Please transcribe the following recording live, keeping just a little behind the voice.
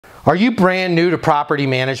Are you brand new to property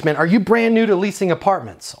management? Are you brand new to leasing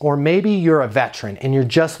apartments? Or maybe you're a veteran and you're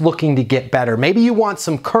just looking to get better. Maybe you want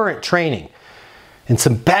some current training and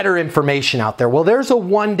some better information out there. Well, there's a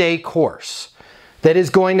one-day course that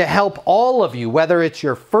is going to help all of you, whether it's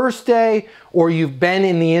your first day or you've been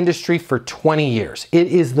in the industry for 20 years. It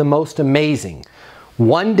is the most amazing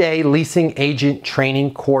one-day leasing agent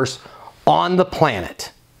training course on the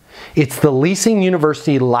planet. It's the Leasing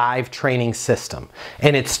University live training system,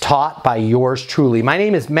 and it's taught by yours truly. My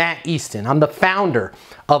name is Matt Easton. I'm the founder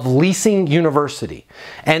of Leasing University,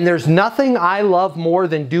 and there's nothing I love more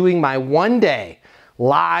than doing my one-day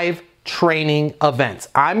live training events.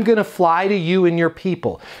 I'm gonna fly to you and your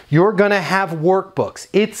people. You're gonna have workbooks.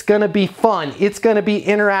 It's gonna be fun. It's gonna be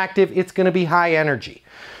interactive. It's gonna be high energy.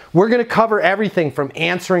 We're gonna cover everything from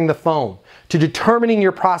answering the phone, to determining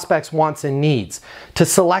your prospects' wants and needs, to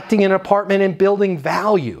selecting an apartment and building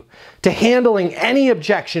value, to handling any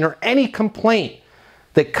objection or any complaint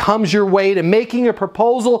that comes your way, to making a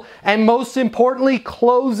proposal, and most importantly,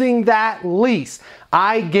 closing that lease.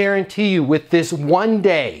 I guarantee you, with this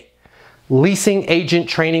one-day leasing agent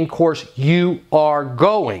training course, you are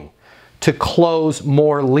going to close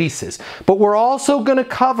more leases. But we're also gonna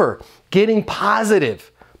cover getting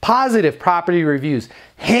positive property reviews,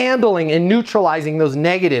 handling and neutralizing those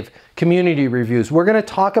negative community reviews. We're gonna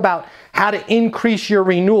talk about how to increase your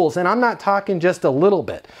renewals, and I'm not talking just a little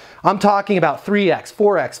bit. I'm talking about 3x,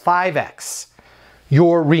 4x, 5x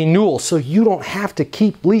your renewal, so you don't have to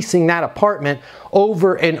keep leasing that apartment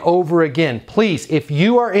over and over again. Please, if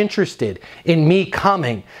you are interested in me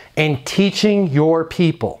coming and teaching your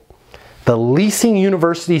people the Leasing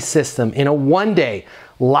University system in a one-day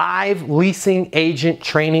live leasing agent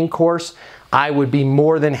training course, I would be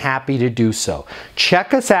more than happy to do so.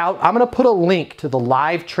 Check us out. I'm gonna put a link to the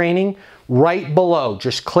live training right below.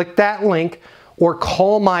 Just click that link or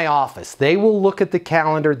call my office. They will look at the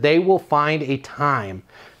calendar. They will find a time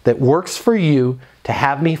that works for you to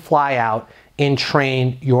have me fly out and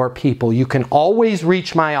train your people. You can always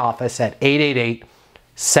reach my office at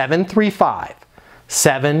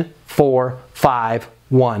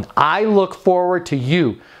 888-735-7451. I look forward to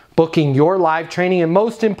you booking your live training, and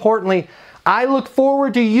most importantly, I look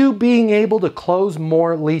forward to you being able to close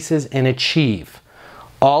more leases and achieve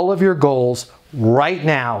all of your goals right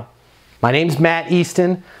now. My name's Matt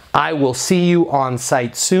Easton. I will see you on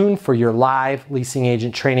site soon for your live leasing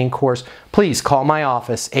agent training course. Please call my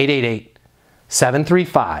office,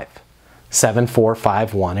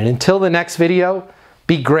 888-735-7451. And until the next video,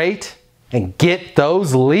 be great and get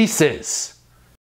those leases.